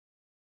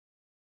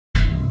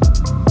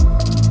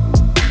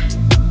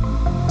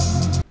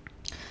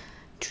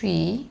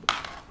3,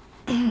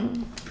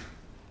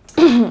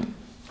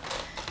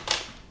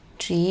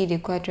 the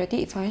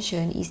quadratic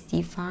function is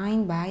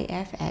defined by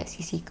fx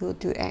is equal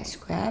to x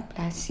squared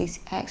plus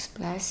 6x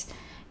plus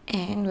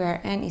n, where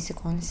n is a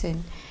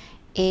constant.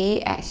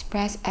 A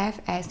express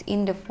fx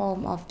in the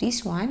form of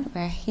this one,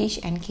 where h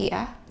and k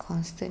are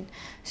constant.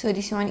 So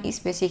this one is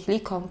basically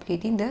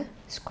completing the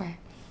square.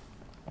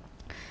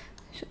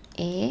 So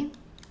A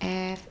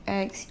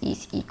fx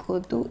is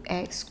equal to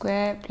x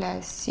squared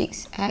plus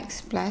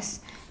 6x plus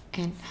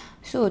n.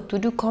 So to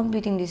do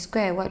completing the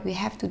square, what we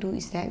have to do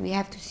is that we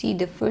have to see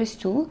the first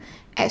two,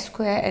 x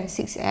squared and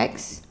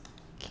 6x,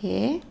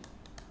 okay,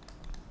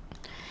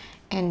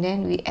 and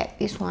then we add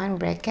this one,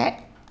 bracket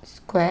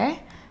square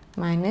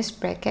minus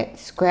bracket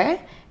square,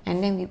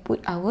 and then we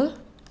put our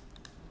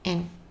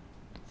n.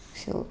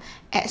 So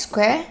x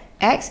square,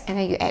 x, and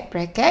then you add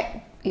bracket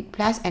with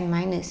plus and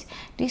minus.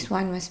 This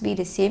one must be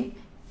the same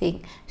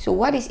thing. So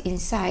what is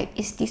inside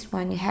is this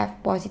one, you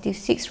have positive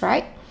 6,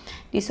 right?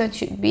 This one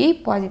should be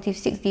positive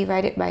 6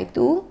 divided by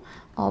 2,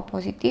 or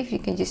positive, you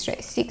can just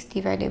write 6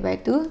 divided by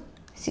 2,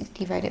 6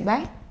 divided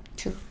by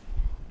 2.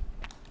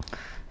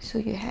 So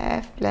you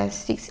have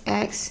plus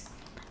 6x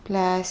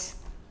plus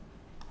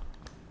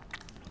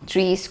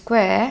 3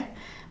 square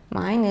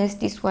minus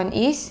this one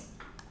is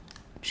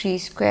 3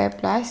 square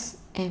plus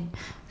n.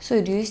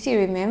 So do you still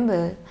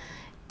remember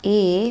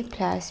a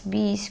plus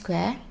b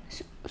square?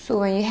 So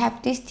when you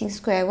have this thing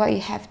square, what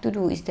you have to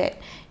do is that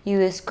you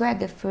will square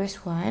the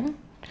first one,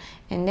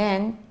 and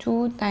then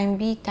 2 times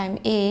b times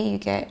a, you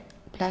get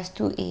plus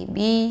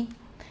 2ab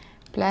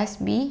plus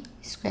b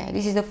square.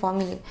 This is the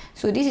formula.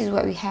 So this is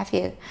what we have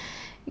here.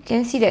 You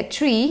can see that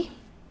 3,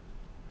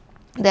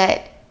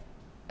 that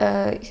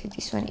so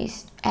this one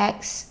is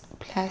x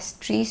plus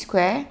 3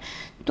 square.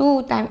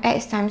 2 times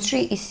x times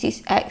 3 is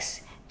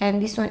 6x,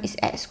 and this one is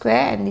x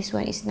square, and this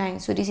one is 9.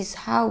 So this is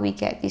how we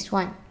get this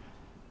one.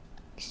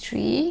 It's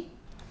 3,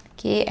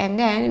 okay, and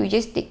then we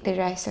just take the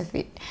rest of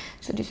it.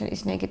 So this one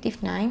is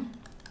negative 9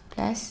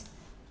 plus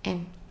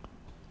n.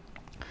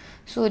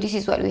 So this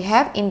is what we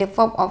have in the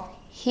form of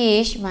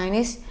h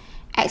minus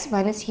x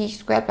minus h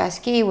square plus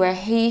k, where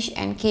h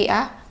and k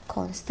are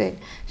constant.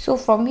 So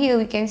from here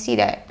we can see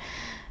that,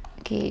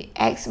 okay,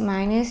 x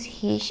minus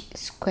h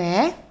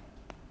square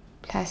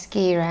plus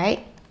k,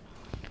 right?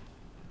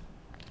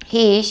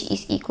 H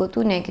is equal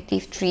to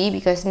negative 3,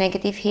 because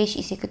negative h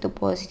is equal to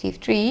positive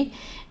 3,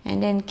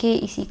 and then k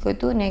is equal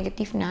to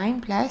negative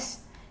 9 plus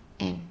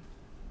n.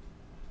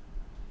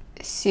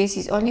 Since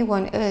it only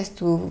want us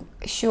to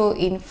show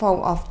in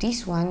form of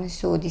this one,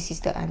 so this is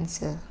the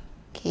answer,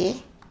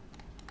 okay?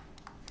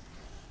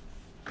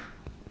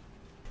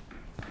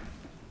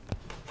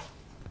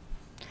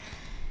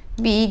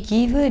 B,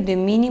 given the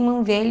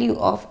minimum value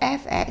of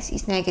fx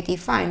is negative,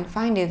 find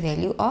the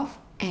value of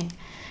n.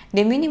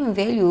 The minimum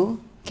value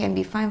can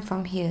be found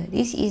from here.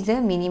 This is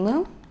the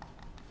minimum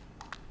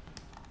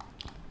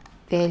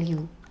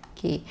value,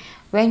 okay?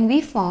 When we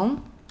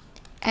form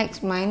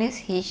x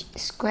minus h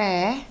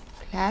square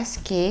plus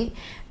k,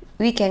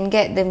 we can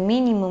get the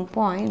minimum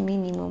point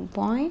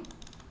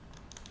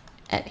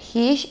at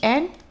h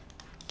and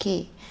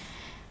k.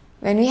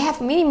 When we have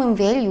minimum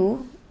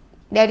value,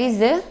 that is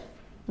the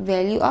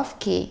value of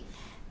k,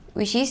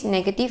 which is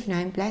negative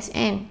 9 plus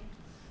n.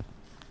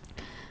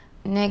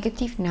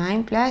 Negative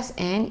 9 plus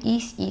n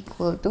is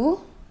equal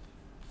to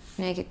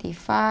negative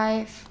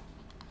 5.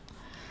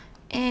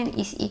 N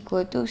is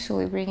equal to, so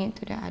we bring it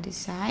to the other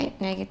side,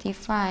 negative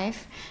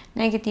 5,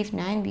 negative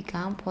 9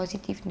 become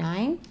positive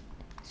 9.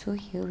 So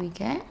here we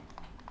get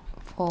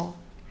 4.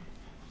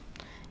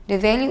 The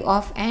value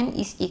of n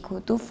is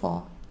equal to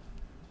 4.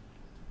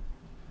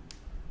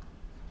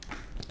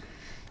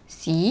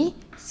 C,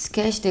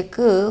 sketch the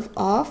curve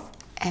of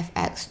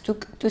fx.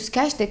 To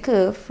sketch the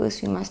curve,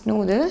 first we must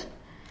know the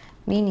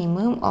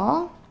minimum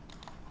or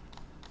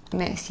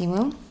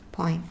maximum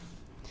point.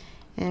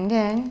 And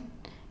then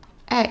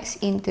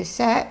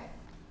x-intercept,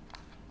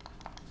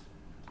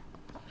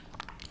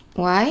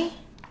 y-intercept.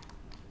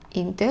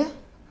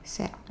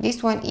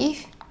 This one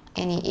if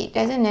any, it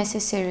doesn't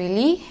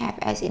necessarily have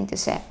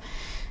x-intercept.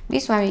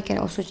 This one we can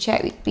also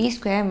check with b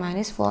square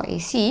minus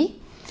 4ac.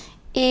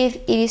 If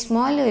it is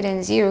smaller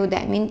than 0,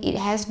 that means it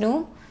has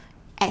no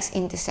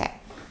x-intercept,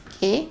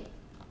 okay?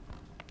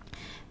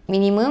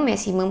 Minimum,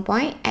 maximum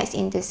point,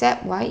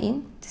 x-intercept,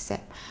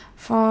 y-intercept.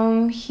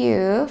 From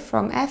here,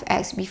 from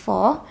fx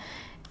before,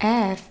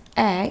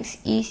 fx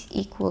is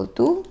equal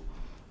to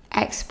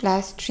x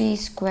plus 3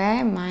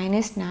 square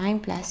minus 9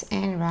 plus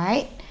n,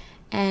 right?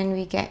 And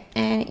we get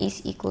n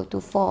is equal to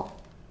 4.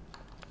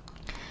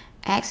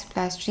 X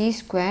plus 3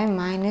 square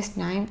minus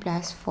 9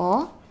 plus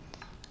 4,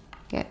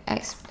 get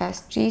x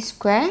plus 3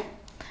 square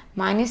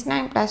minus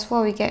 9 plus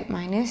 4, we get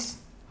minus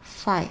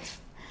 5.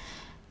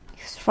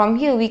 From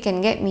here we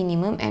can get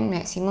minimum and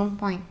maximum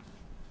point.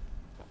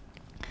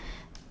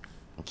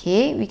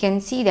 Okay, we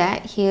can see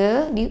that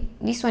here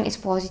this one is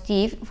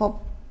positive.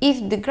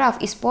 If the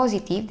graph is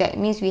positive, that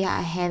means we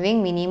are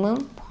having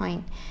minimum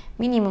point.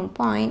 Minimum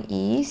point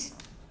is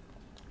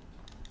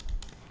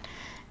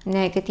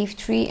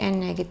 -3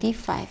 and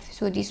 -5.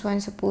 So this one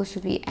is supposed to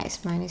be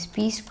x minus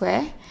p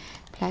square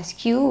plus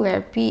q,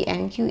 where p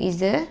and q is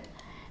the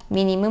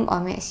minimum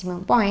or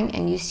maximum point,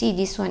 and you see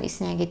this one is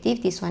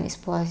negative, this one is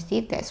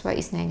positive, that's why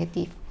it's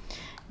negative.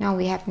 Now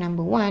we have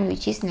number 1,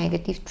 which is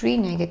 -3,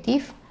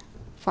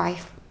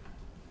 -5.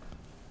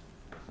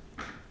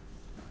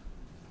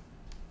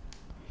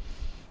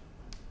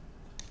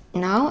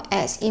 Now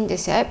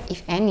x-intercept,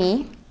 if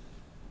any,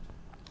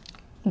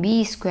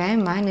 b square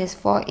minus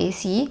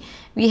 4ac,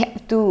 we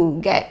have to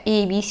get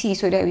a, b, c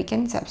so that we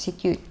can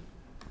substitute.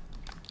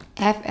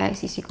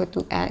 Fx is equal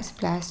to x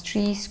plus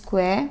 3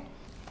 square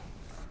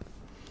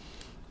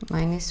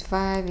minus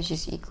 5, which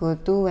is equal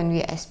to, when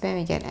we expand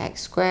we get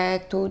x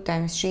squared, 2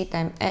 times 3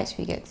 times x,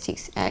 we get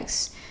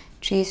 6x,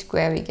 3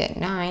 square we get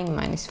 9,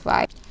 minus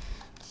 5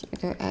 is equal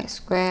to x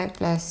squared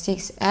plus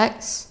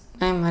 6x,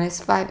 9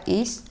 minus 5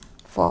 is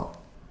 4.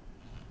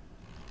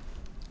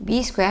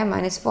 B square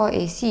minus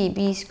 4ac,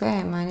 b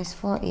square minus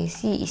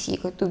 4ac is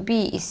equal to,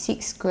 b is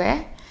 6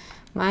 square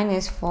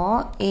minus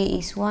 4, a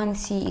is 1,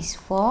 c is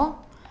 4,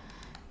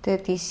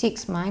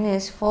 36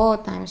 minus 4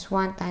 times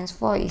 1 times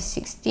 4 is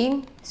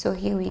 16, so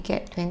here we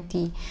get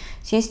 20.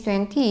 Since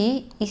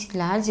 20 is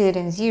larger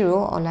than 0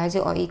 or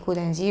larger or equal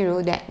than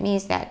 0, that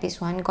means that this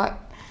one got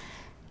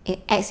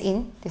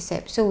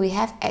x-intercept. So we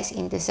have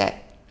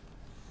x-intercept.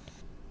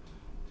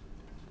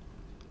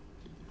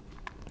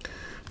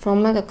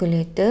 From my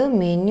calculator,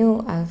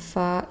 menu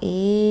alpha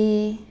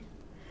A,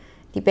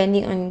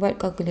 depending on what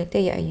calculator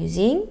you are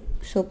using.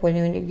 So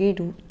polynomial degree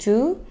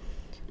 2,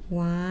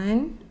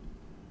 1,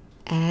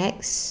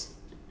 x,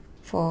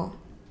 4.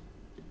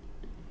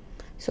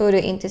 So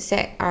the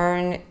intercept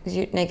are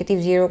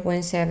negative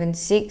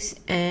 0.76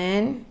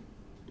 and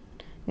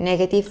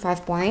negative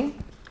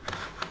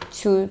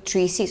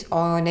 5.236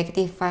 or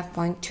negative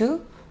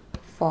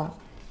 5.24.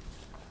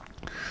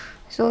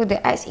 So the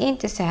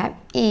x-intercept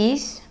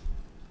is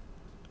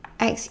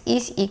x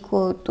is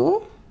equal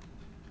to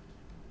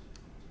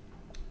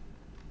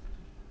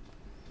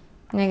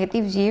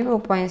negative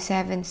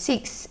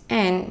 0.76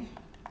 and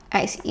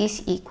x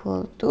is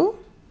equal to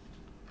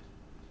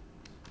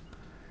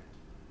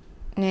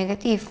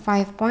negative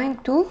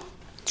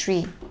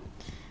 5.23.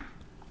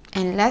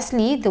 And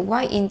lastly, the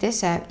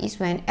y-intercept is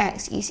when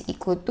x is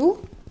equal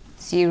to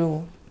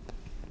 0.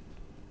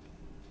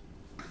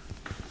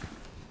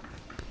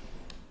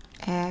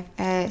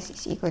 Fx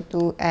is equal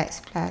to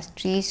x plus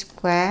 3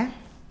 square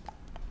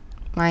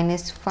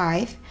minus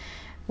 5.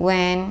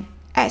 When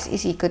x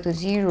is equal to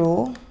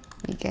 0,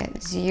 we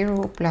get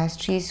 0 plus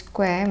 3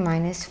 square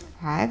minus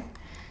 5.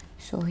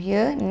 So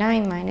here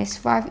 9 minus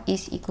 5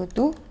 is equal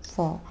to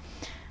 4.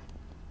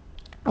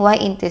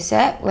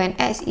 Y-intercept, when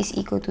x is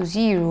equal to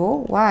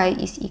 0, y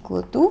is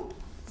equal to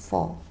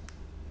 4.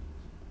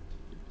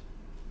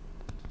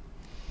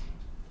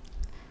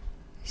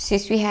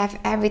 Since we have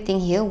everything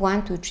here,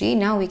 1, 2, 3,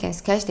 now we can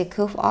sketch the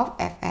curve of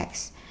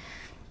fx.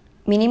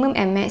 Minimum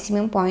and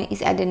maximum point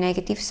is at the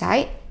negative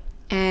side,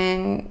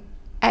 and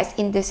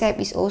x-intercept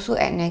is also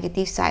at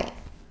negative side.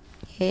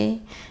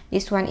 Okay,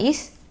 this one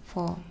is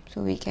 4,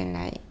 so we can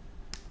like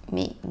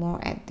make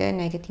more at the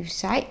negative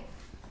side.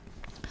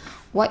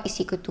 Y is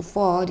equal to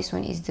 4, this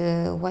one is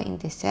the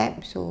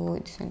y-intercept, so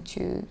this one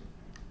should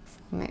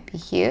format be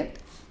here.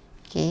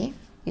 Okay,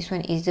 this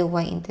one is the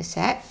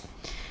y-intercept.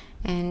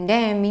 And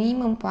then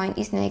minimum point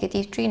is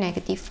negative 3,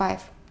 negative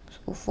 5.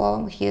 So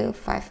 4 here,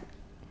 5.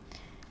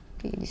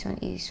 Okay, this one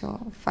is so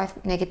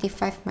 5, negative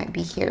 5 might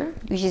be here,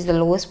 which is the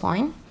lowest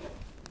point.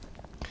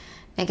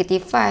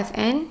 Negative 5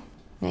 and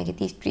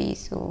negative 3.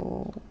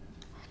 So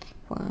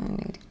 1,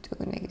 negative 2,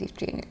 negative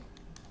 3.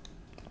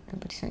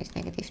 But this one is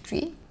negative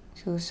 3.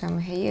 So somewhere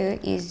here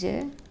is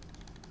the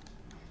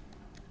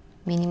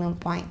minimum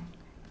point.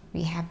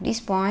 We have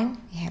this point,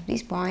 we have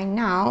this point.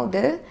 Now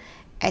the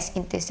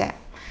x-intercept.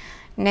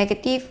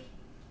 Negative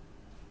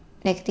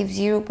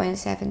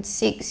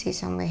 0.76 is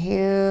somewhere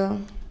here,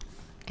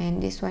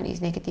 and this one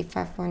is negative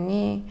 5 for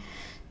me,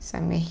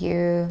 somewhere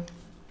here.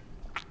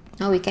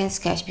 Now we can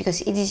sketch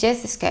because it is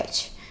just a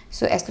sketch,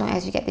 so as long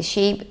as you get the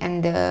shape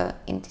and the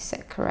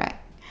intercept correct.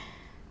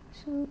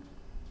 So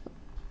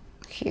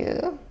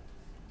here,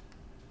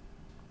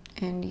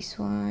 and this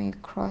one, you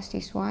cross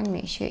this one,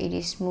 make sure it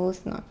is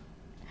smooth, not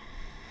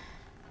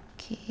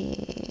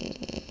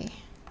okay.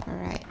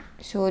 Alright,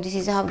 so this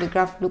is how the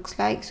graph looks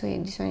like. So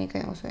this one you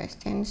can also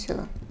extend.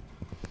 So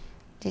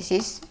this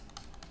is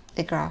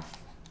the graph.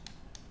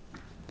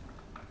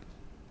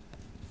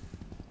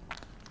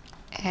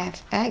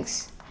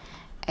 Fx,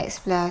 x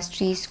plus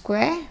 3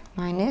 square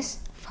minus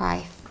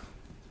 5.